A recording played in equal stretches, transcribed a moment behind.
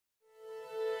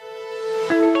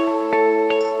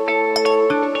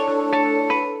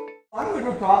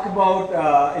about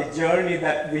a journey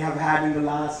that we have had in the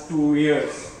last 2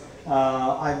 years.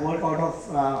 I work out of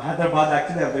Hyderabad,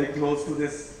 actually. I'm very close to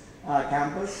this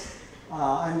campus.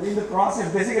 And in the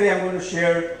process, basically, I'm going to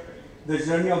share the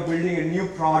journey of building a new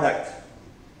product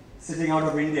sitting out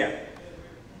of India.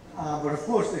 But of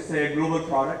course, it's a global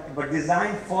product, but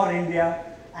designed for India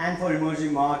and for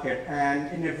emerging market.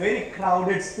 And in a very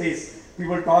crowded space,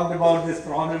 people talked about this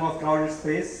problem of crowded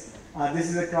space. This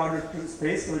is a crowded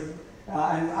space, so,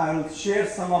 and I will share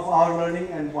some of our learning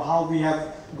and how we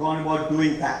have gone about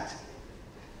doing that.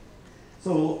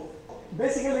 So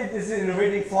basically, this is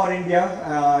innovating for India.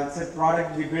 It's a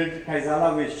product we built at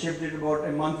Kaizala. We shipped it about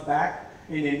a month back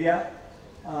in India.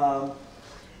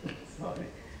 Sorry.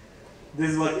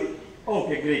 This is working?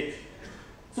 Okay, great.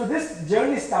 So this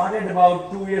journey started about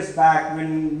 2 years back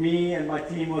when me and my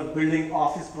team was building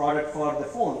office product for the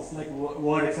phones, like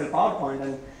Word, Excel, PowerPoint.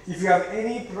 And if you have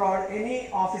any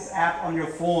office app on your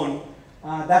phone,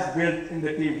 that's built in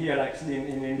the team here actually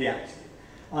in India.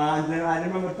 And then I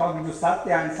remember talking to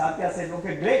Satya, and Satya said,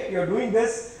 okay, great, you're doing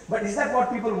this, but is that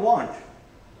what people want?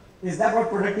 Is that what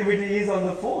productivity is on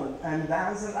the phone? And the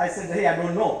answer, I said, hey, I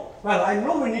don't know. Well, I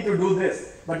know we need to do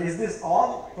this, but is this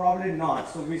all? Probably not.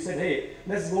 So we said, hey,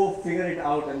 let's go figure it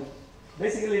out. And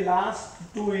basically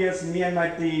last 2 years, me and my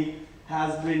team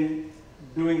has been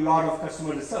doing a lot of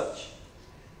customer research.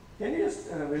 Can you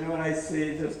just, whenever I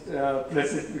say, just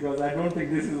press it, because I don't think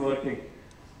this is working.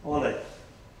 All right.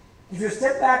 If you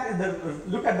step back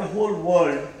and look at the whole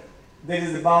world, there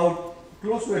is about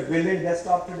close to 1 billion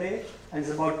desktop today, and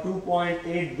it's about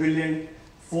 2.8 billion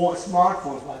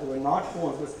smartphones, by the way, not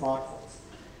phones, but smartphones.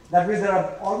 That means there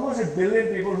are almost 1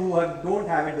 billion people who don't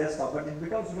have a desktop, but it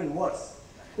becomes even worse.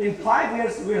 In 5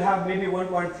 years, we'll have maybe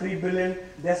 1.3 billion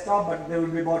desktop, but there will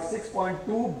be about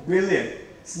 6.2 billion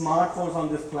smartphones on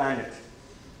this planet.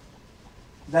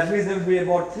 That means there will be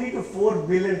about 3 to 4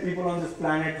 billion people on this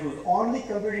planet whose only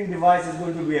computing device is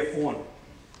going to be a phone.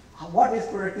 What is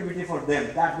productivity for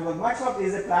them? That, because Microsoft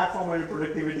is a platform and a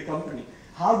productivity company.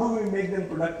 How do we make them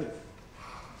productive?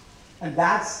 And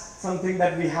that's something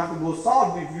that we have to go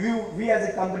solve. If we as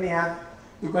a company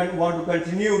want to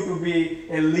continue to be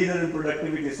a leader in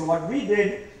productivity. So what we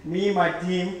did, me, my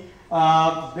team,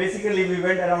 basically we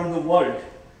went around the world.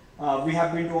 We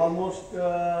have been to almost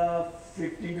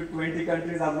 15 to 20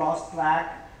 countries. I've lost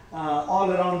track,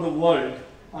 all around the world.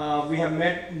 We have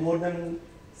met more than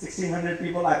 1,600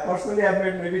 people. I personally have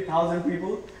met maybe 1,000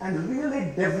 people and really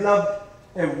developed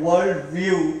a world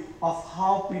view of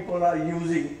how people are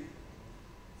using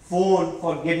phone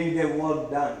for getting their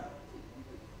work done.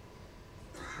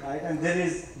 Right? And there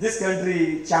is this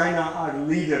country, China, are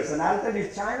leaders. And I'll tell you,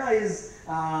 China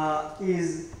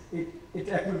it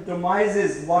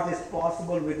epitomizes what is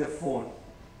possible with a phone.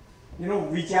 You know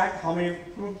WeChat,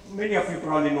 many of you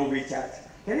probably know WeChat.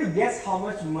 Can you guess how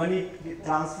much money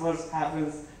transfers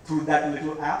happens through that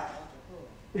little app?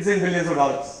 It's in billions of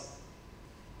dollars.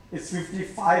 It's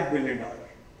 $55 billion.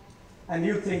 And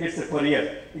you think it's per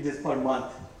year, it is per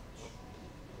month.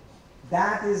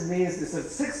 That means it's a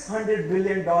 $600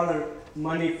 billion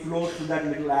money flows through that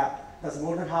little app. That's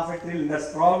more than $500 billion.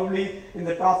 That's probably in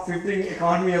the top 15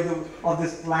 economy of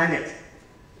this planet.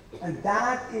 And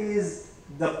that is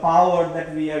the power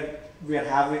that we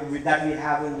have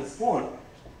in this phone.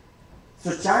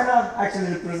 So China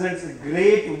actually represents a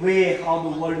great way how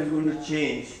the world is going to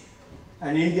change.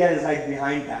 And India is right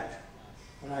behind that.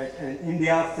 Right? And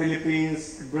India,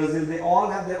 Philippines, Brazil, they all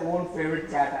have their own favorite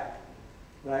chat app.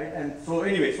 Right? And so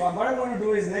anyway, so what I'm going to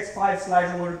do is next 5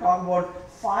 slides, I'm going to talk about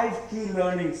 5 key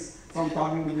learnings from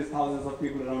talking to these thousands of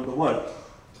people around the world.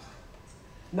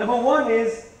 Number 1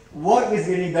 is work is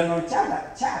getting done on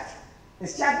chat.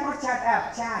 It's chat, not chat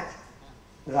app, chat.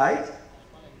 Right?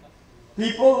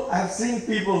 I have seen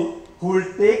people who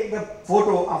will take the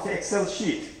photo of an Excel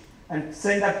sheet and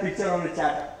send that picture on a chat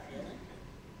app.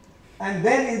 And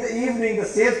then in the evening, the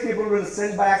salespeople will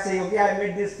send back saying, okay, I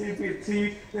made these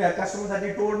 3 customers that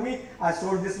you told me. I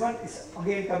sold this one. It's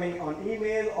again coming on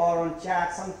email or on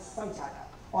chat, some chat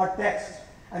app or text.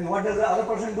 And what does the other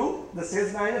person do? The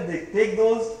sales manager, they take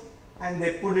those and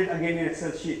they put it again in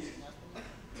Excel sheet.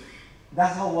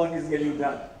 That's how work is getting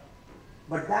done.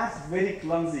 But that's very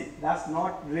clumsy. That's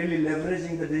not really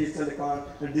leveraging the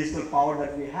digital power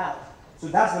that we have. So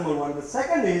that's number 1. The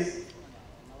second is,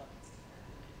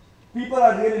 people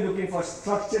are really looking for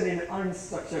structure in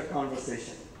unstructured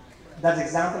conversation. That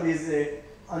example is a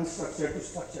unstructured to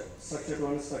structured, structured to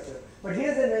unstructured. But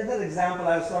here's another example.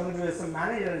 I was talking to some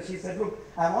manager and she said, look,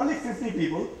 I have only 50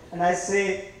 people and I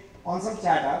say on some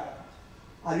chat app,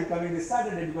 are you coming this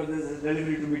Saturday because there's a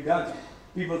delivery to be done?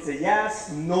 People say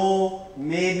yes, no,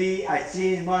 maybe, I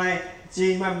change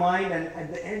my mind, and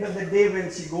at the end of the day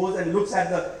when she goes and looks at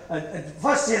the,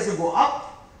 first she has to go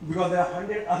up because there are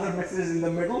 100 other messages in the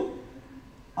middle,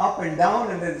 up and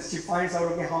down, and then she finds out,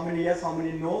 okay, how many yes, how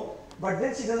many no, but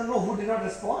then she doesn't know who did not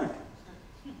respond.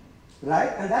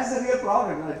 Right? And that's the real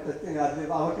problem.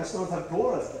 Our customers have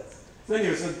told us this. So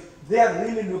anyway, so they are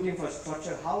really looking for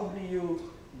structure. How do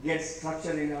you get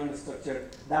structure in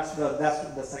unstructured? That's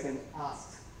the second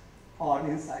ask or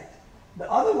insight.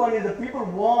 The other one is that people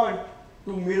want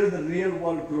to mirror the real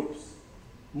world groups.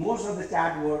 Most of the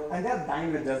chat work, and there are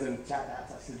dime a dozen chat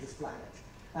apps actually this planet.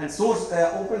 And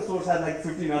open source has like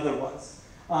 15 other ones.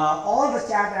 All the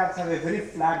chat apps have a very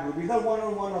flat group, either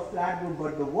one-on-one or flat group,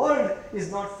 but the world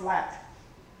is not flat.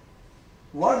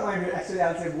 World might be, actually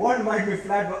I'll say world might be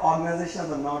flat, but organizations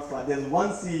are not flat. There's one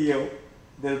CEO,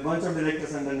 there's a bunch of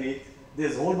directors underneath,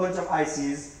 there's a whole bunch of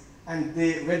ICs, and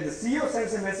when the CEO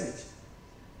sends a message,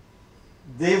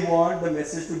 they want the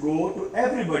message to go to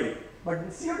everybody. But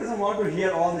the CEO doesn't want to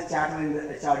hear all the chatter in the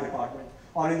HR department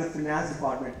or in the finance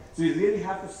department. So you really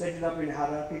have to set it up in a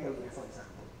hierarchical way, for example.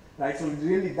 Right? So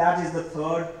really that is the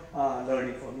third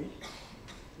learning for me.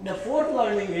 The fourth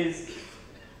learning is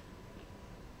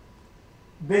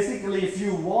basically if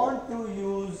you want to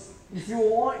use, if you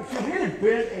really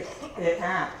build an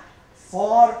app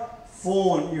for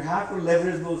phone, you have to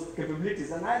leverage those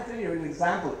capabilities. And I'll tell you an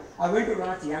example. I went to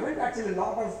Ranchi. I went to actually a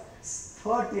lot of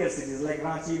third-tier cities like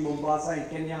Ranchi, Mombasa in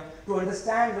Kenya to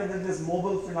understand whether this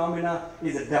mobile phenomena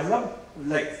is a developed,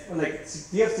 like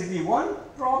tier city 1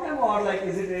 problem, or like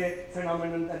is it a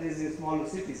phenomenon that is in smaller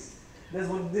cities. There's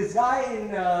this guy in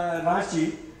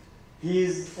Ranchi, he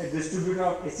is a distributor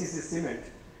of ACC cement,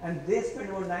 and they spent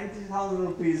about 90,000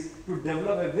 rupees to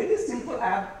develop a very simple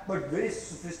app but very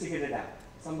sophisticated app.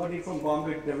 Somebody from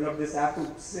Bombay developed this app to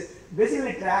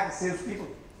basically track salespeople.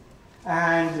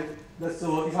 And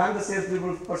so if I'm the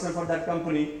salespeople person for that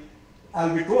company,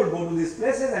 I'll be told go to these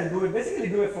places and basically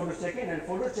do a photo check-in. And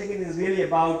photo check-in is really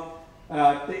about,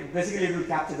 basically it will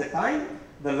capture the time,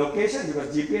 the location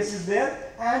because GPS is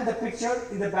there, and the picture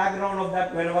in the background of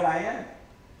that wherever I am.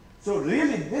 So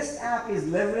really this app is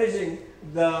leveraging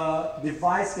the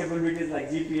device capabilities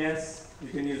like GPS, you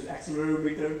can use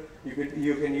accelerometer,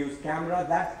 you can use camera.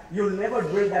 That you'll never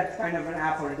build that kind of an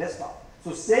app for a desktop.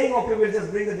 So saying, okay, we'll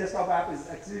just bring the desktop app is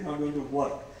actually not going to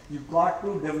work. You've got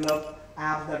to develop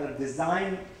apps that are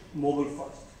designed mobile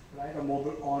first, right, or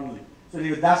mobile only. So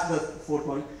anyway, that's the fourth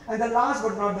one. And the last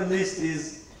but not the least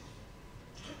is,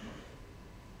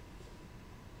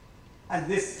 and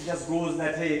this just goes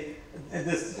that, hey,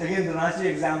 this, again, the Ranchi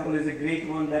example is a great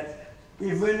one that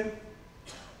even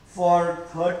for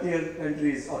third-tier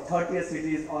countries or third-tier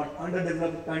cities or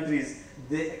underdeveloped countries,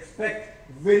 they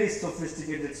expect very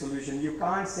sophisticated solution. You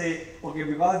can't say, okay,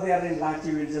 because they are in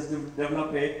Ranchi, we'll just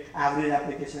develop a average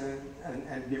application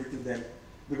and give it to them,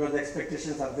 because the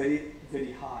expectations are very,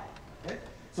 very high. Okay?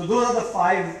 So those are the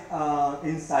 5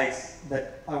 insights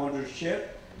that I wanted to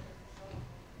share.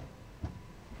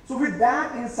 So with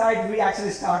that insight, we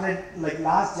actually started, like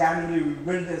last January, we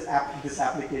built this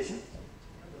application.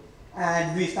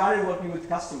 And we started working with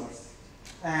customers.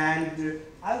 And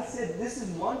I'll say this is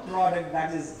one product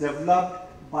that is developed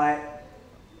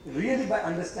really by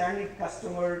understanding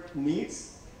customer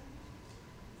needs,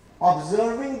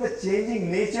 observing the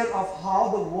changing nature of how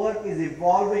the work is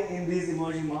evolving in these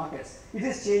emerging markets. It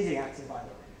is changing actually, by the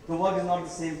way. The work is not the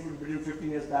same between 15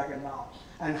 years back and now.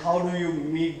 And how do you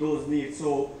meet those needs?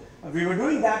 So we were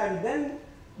doing that, and then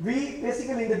we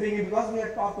basically in the beginning, because we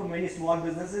had talked to many small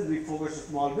businesses, we focused on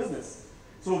small business.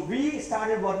 So we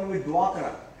started working with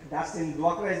Dwakra.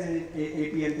 Dwakra is in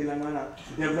AP and Telangana,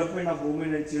 development of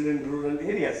women and children in rural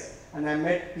areas. And I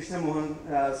met Krishna Mohan,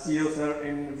 CEO sir,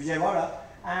 in Vijayawada,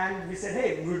 and we said,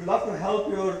 hey, we would love to help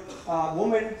your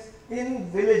women in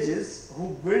villages who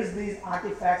builds these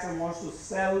artifacts and wants to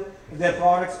sell their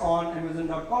products on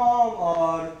Amazon.com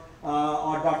or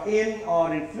 .in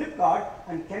or in Flipkart,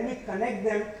 and can we connect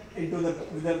them into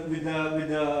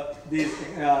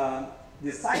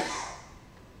these sites?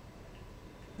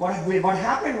 What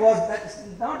happened was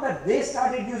that not that they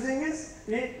started using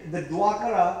it, the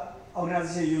Dwakra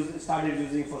organization started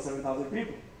using for 7,000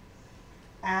 people.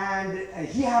 And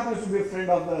he happens to be a friend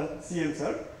of the CM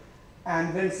sir.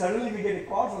 And then suddenly we get a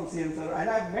call from CM sir, and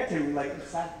I met him like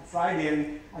Friday,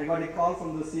 and I got a call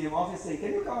from the CM office saying,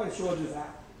 can you come and show this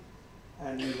app?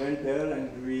 And we went there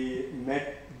and we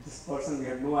met this person. We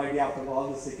had no idea after all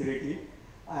the security.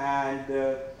 And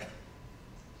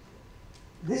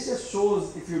this just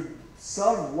shows if you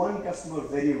serve one customer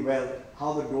very well,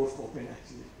 how the doors open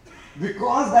actually.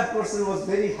 Because that person was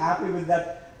very happy with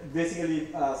that basically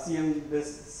CM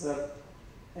this,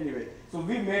 anyway. So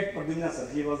we met Pradyumna sir,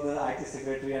 he was the IT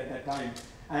secretary at that time.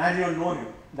 And I didn't know him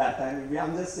that time.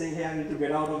 I'm just saying, hey, I need to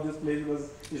get out of this place because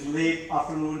it's late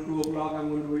afternoon, 2 o'clock, I'm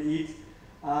going to go eat.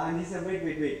 And he said,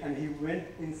 wait. And he went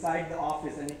inside the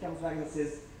office and he comes back and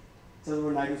says,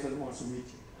 Chandra Naidu sir wants to meet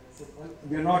you. And I said, well,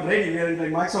 we are not ready. We are in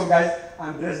like Microsoft guys.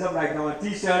 I'm dressed up right now, a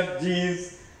t-shirt,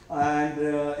 jeans. And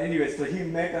anyway, so he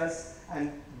met us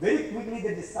and very quickly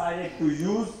they decided to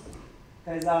use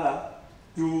Kaizala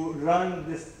to run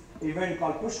this event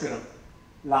called Pushkaram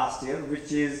last year,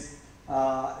 which is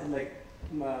like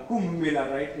Kumbh Mela,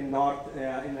 right, in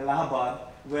in Allahabad,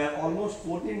 where almost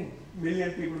 14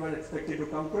 million people were expected to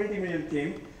come, 20 million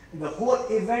came. The whole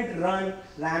event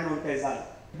ran on Kaizala.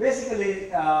 Basically,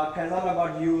 Kaizala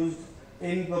got used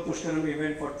in the Pushkaram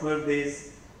event for 12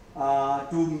 days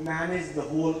to manage the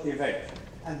whole event.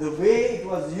 And the way it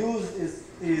was used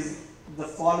is the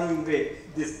following way.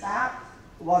 This app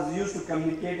was used to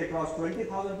communicate across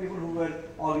 20,000 people who were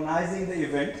organizing the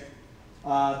event.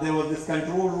 There was this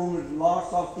control room with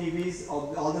lots of TVs,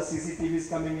 all the CCTVs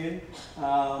coming in.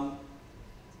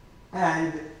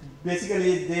 And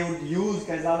basically they would use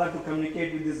Kaizala to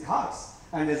communicate with these ghats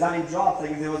and assign jobs.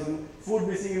 Like if there was food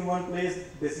missing in one place,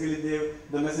 basically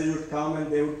the message would come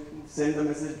and they would send the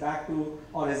message back to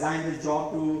or assign the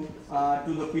job to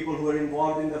the people who were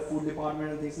involved in the food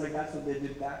department and things like that. So they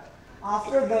did that.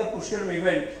 After the Pushkaram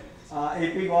event,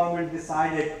 AP government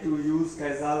decided to use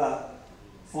Kaizala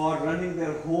for running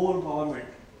their whole government.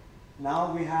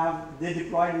 Now they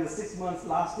deployed in the 6 months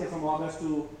last year from August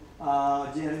to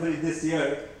January this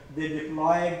year, they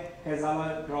deployed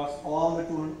Kaizala across all the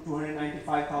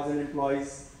 295,000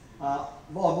 employees.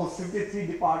 About 53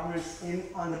 departments in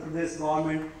Andhra Pradesh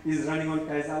government is running on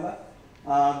Kaizala.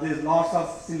 There's lots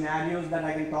of scenarios that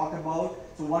I can talk about.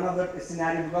 So one of the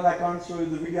scenarios, because I can't show you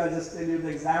the video, I'll just tell you the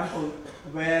example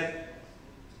where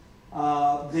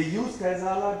they use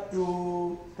Kaizala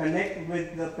to connect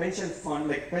with the pension fund,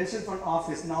 like pension fund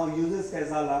office now uses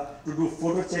Kaizala to do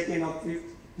photo check-in of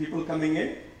people coming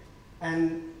in.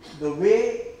 And the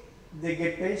way they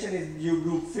get pension is you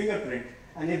do fingerprint.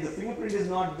 And if the fingerprint is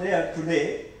not there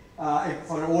today,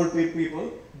 for old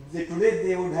people, today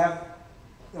they would have,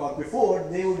 or before,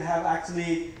 they would have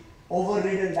actually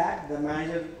overridden that. The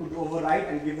manager could override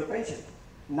and give the pension.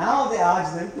 Now they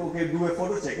ask them to, okay, do a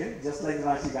photo check-in, just like the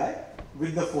Ranchi guy,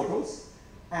 with the photos.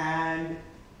 And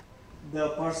the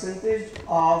percentage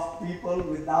of people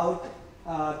without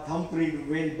thumbprint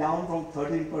went down from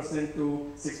 13%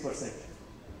 to 6%.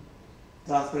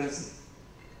 Transparency.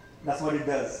 That's what it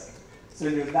does. So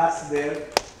that's there.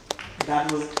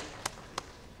 That was,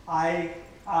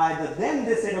 then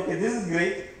they said, okay, this is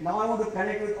great. Now I want to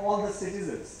connect with all the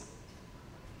citizens.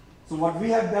 So what we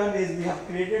have done is we have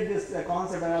created this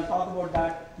concept, and I'll talk about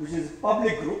that, which is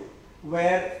public group,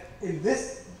 where in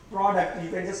this product, you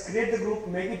can just create the group,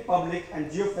 make it public, and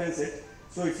geofence it.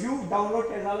 So if you download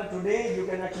Kaizala today, you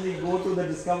can actually go to the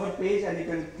Discover page and you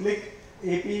can click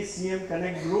AP CM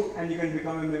Connect group and you can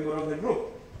become a member of the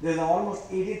group. There's almost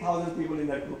 80,000 people in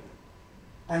that group.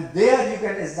 And there you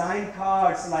can assign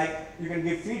cards, like you can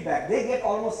give feedback. They get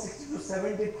almost 60 to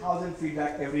 70,000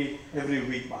 feedback every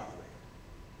week, by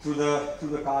the way, through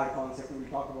the card concept. We'll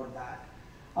talk about that.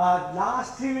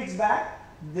 Last 3 weeks back,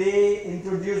 they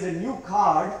introduced a new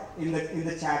card in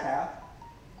the chat app,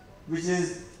 which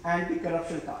is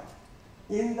anti-corruption card.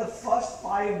 In the first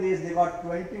 5 days, they got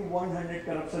 2,100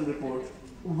 corruption reports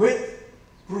with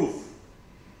proof.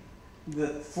 The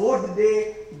 4th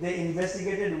day, they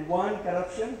investigated 1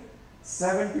 corruption,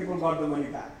 7 people got the money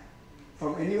back,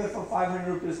 from anywhere from 500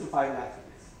 rupees to 5 lakh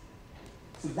rupees.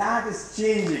 So that is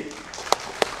changing.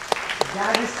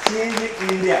 That is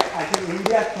changing India. I think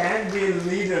India can be a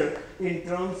leader in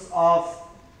terms of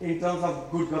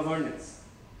good governance.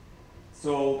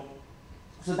 So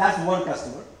that's one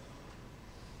customer.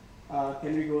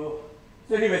 Can we go?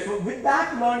 So anyway, so with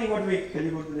that learning, can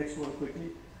you go to the next one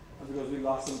quickly? Because we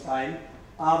lost some time.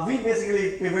 We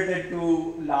basically pivoted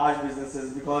to large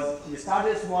businesses because we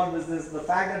started a small business. The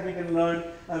fact that we can learn,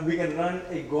 we can run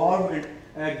a government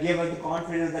gave us the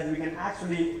confidence that we can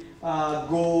actually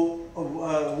go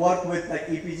work with like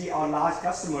EPG or large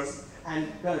customers and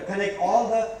connect all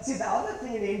the, see the other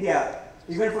thing in India,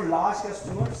 even for large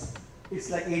customers, it's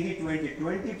like 80-20.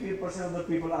 20% of the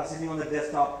people are sitting on the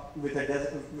desktop with a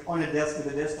desk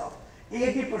with a desktop.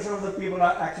 80% of the people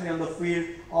are actually on the field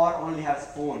or only has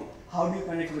phone. How do you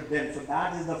connect with them? So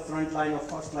that is the front line or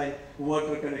first line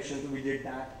worker connections. We did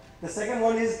that. The second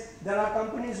one is there are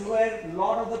companies where a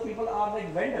lot of the people are like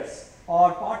vendors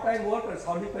or part-time workers.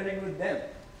 How do you connect with them?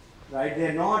 right?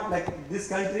 They're not like this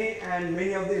country, and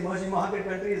many of the emerging market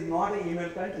country is not an email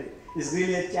country. It's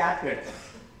really a chat country,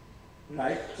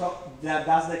 right? So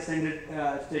that's the extended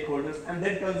stakeholders. And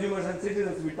then consumers and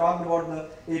citizens. We talked about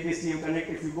the APCM Connect.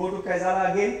 If you go to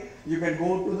Kaizala again, you can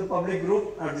go to the public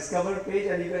group or Discover page,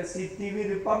 and you can see TV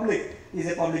Republic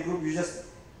is a public group. You just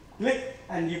click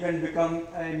and you can become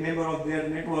a member of their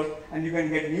network, and you can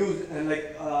get news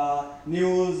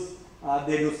news.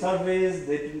 They do surveys,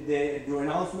 they do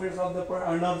announcements of the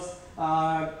earners,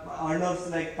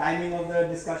 like timing of the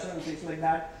discussion and things like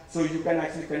that. So you can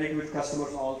actually connect with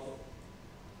customers also.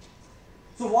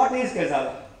 So what is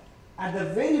Kaizala? At the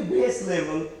very base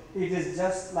level, it is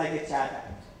just like a chat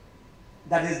app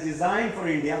that is designed for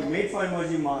India, made for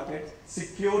emerging markets,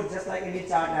 secure just like any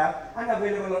chat app, and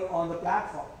available on the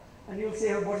platform. And you'll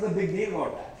say, what's the big deal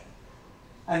about that?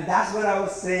 And that's what I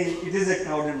was saying, it is a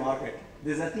crowded market.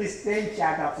 There's at least 10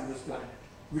 chat apps on this planet.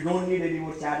 We don't need any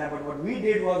more chat app, but what we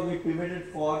did was we pivoted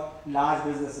for large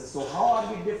businesses. So how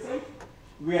are we different?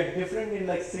 We are different in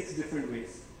like 6 different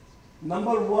ways.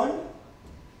 Number one,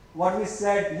 what we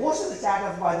said, most of the chat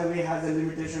apps, by the way, has a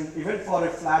limitation, even for a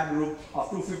flat group of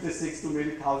 256 to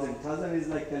maybe 1,000. 1,000 is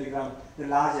like Telegram, the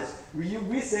largest.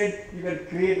 We said you can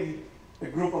create a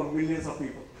group of millions of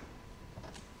people.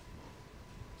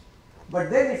 But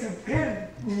then if you create a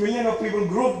million of people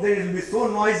group, then it will be so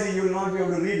noisy you will not be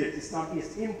able to read it. It's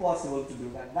impossible to do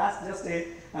that.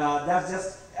 That's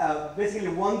just basically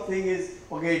one thing is,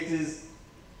 okay, it is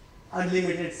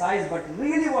unlimited size, but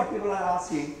really what people are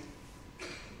asking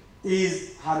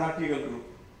is hierarchical group.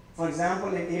 For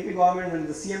example, in AP government, when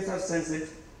the CM sir sends it,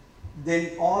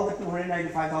 then all the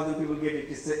 295,000 people get it.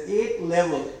 It's an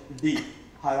 8-level D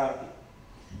hierarchy.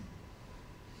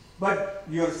 But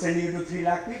you're sending it to 3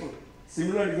 lakh people.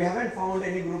 Similarly, we haven't found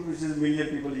any group which is a million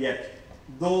people yet.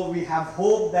 Though we have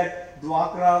hope that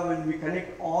Dwakra, when we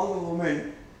connect all the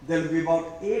women, there will be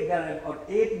about 8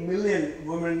 million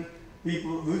women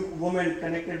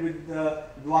connected with the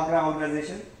Dwakra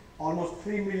organization. Almost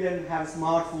 3 million have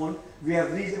smartphone. We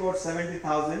have reached about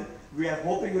 70,000. We are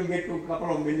hoping we'll get to a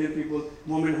couple of million people,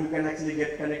 women who can actually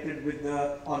get connected with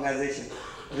the organization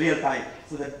real time,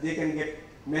 so that they can get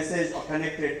message or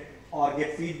connected or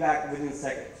get feedback within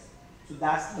seconds. So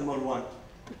that's number one.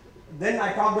 Then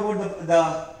I talked about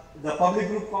the public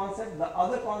group concept. The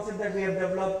other concept that we have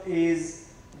developed is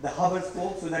the hub and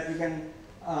spoke, so that you can,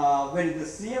 when the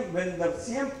CM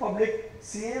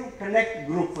Connect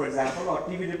group, for example, or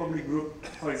TV Republic group,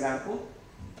 for example,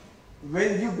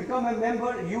 when you become a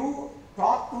member, you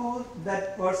talk to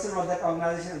that person or that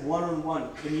organization one-on-one.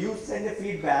 When you send a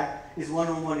feedback, it's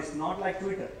one-on-one. It's not like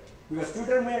Twitter. Because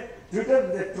Twitter,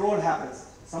 the troll happens.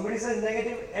 Somebody says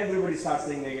negative, everybody starts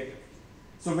saying negative.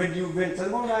 So when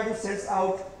Salman Naidu sends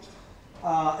out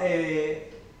a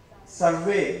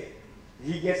survey,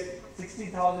 he gets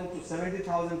 60,000 to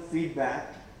 70,000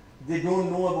 feedback. They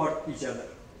don't know about each other.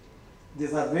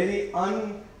 These are very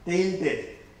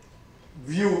untainted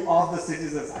view of the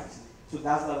citizens actually. So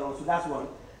that's the other one. So that's one.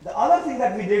 The other thing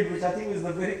that we did, which I think is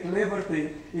the very clever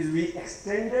thing, is we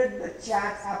extended the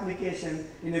chat application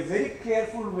in a very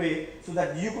careful way so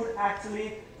that you could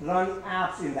actually run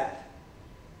apps in that.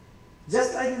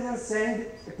 Just like you can send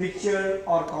a picture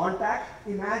or contact,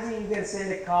 imagine you can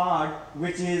send a card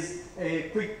which is a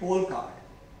quick poll card.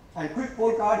 And quick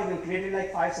poll card, you can create it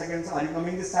like 5 seconds. Are you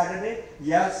coming this Saturday?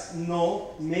 Yes,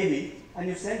 no, maybe, and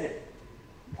you send it.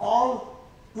 All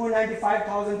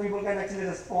 295,000 people can actually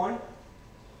respond.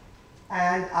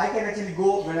 And I can actually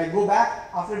go, when I go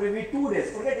back after maybe 2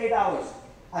 days, forget 8 hours.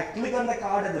 I click on the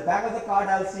card, at the back of the card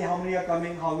I'll see how many are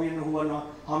coming, how many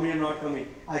are not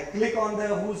coming. I click on the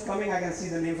who's coming, I can see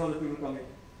the names of the people coming.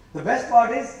 The best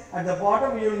part is, at the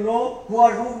bottom you'll know who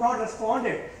have not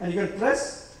responded. And you can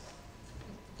press.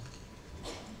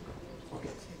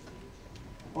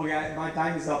 Okay, my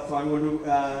time is up, so I'm going to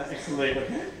accelerate,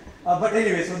 okay? But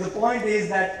anyway, so the point is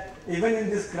that even in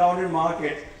this crowded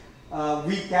market,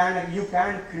 you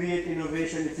can create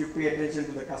innovation if you pay attention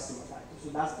to the customer factor. So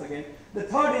that's again. The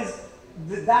third is,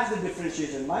 that's the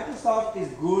differentiation. Microsoft is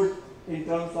good in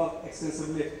terms of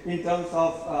extensibility, in terms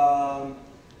of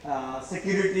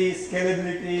security,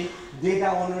 scalability,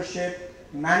 data ownership,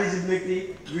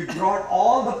 manageability. We brought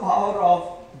all the power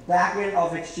of backend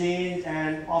of Exchange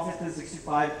and Office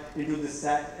 365 into this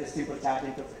simple chat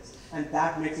interface. And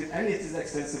that makes it, and it is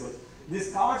extensible.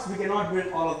 These cards, we cannot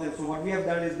build all of them. So what we have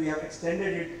done is we have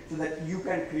extended it so that you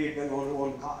can create your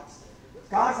own cards.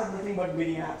 Cards are nothing but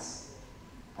mini apps.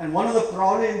 And one of the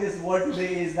problems in this world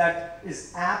today is that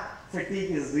app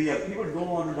fatigue is real. People don't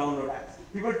want to download apps.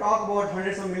 People talk about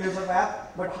hundreds of millions of apps,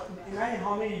 but imagine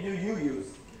how many do you use?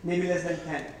 Maybe less than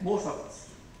 10, most of us.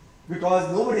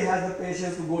 because nobody has the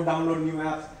patience to go download new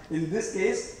apps. In this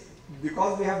case,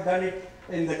 because we have done it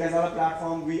in the Kaizala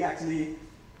platform, we actually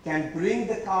can bring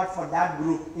the card for that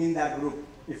group in that group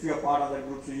if you are part of that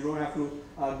group. So you don't have to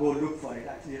go look for it.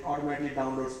 Actually, it automatically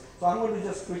downloads. So I'm going to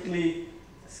just quickly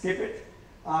skip it.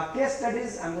 Case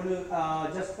studies, I'm going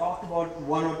to just talk about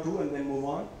one or two and then move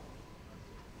on.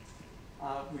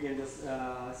 We can just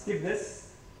skip this.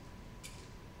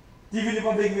 TV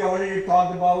Republic we already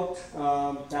talked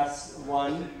about, that's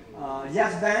one.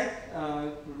 Yes Bank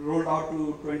rolled out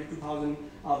to 22,000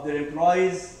 of their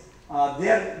employees.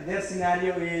 Their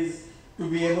scenario is to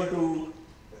be able to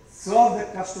serve the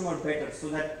customer better, so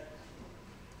that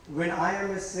when I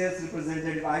am a sales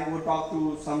representative, I go talk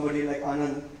to somebody like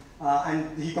Anand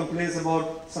and he complains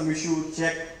about some issue,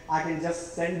 check, I can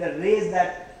just send the raise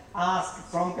that ask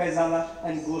from Kaizala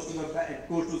and goes to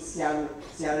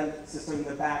CRM system in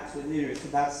the back. So anyway, so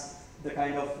that's the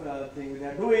kind of thing we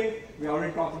are doing. We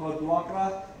already talked about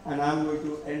Duakra, and I'm going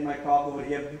to end my talk over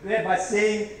here by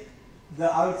saying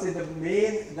I would say the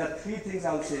three things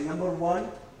I would say. Number one,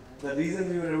 the reason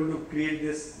we were able to create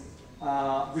this,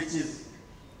 which is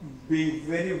being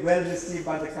very well received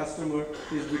by the customer,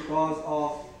 is because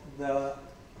of the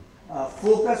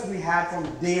focus we had from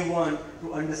day one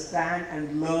to understand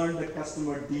and learn the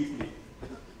customer deeply.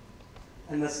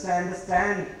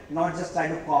 Understand, not just try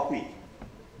to copy.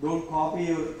 Don't copy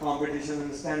your competition,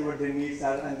 understand what their needs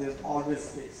are, and there's always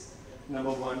space.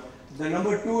 Number one. The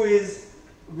number two is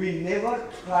we never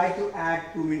try to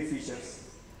add too many features.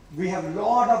 We have a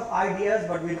lot of ideas,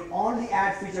 but we'll only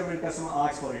add feature when customer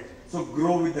asks for it. So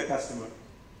grow with the customer.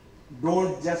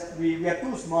 Don't just, we are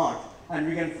too smart, and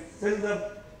we can fill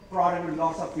the product with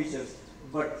lots of features,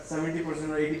 but 70%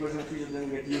 or 80% of features don't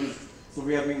get used. So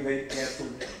we are being very careful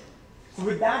there. So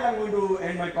with that, I'm going to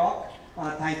end my talk.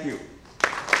 Thank you.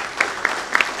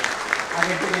 I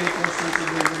can take any questions if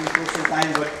there's any question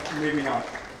time, but maybe not.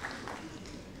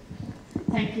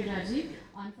 Thank you, Rajiv.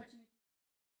 Unfortunately,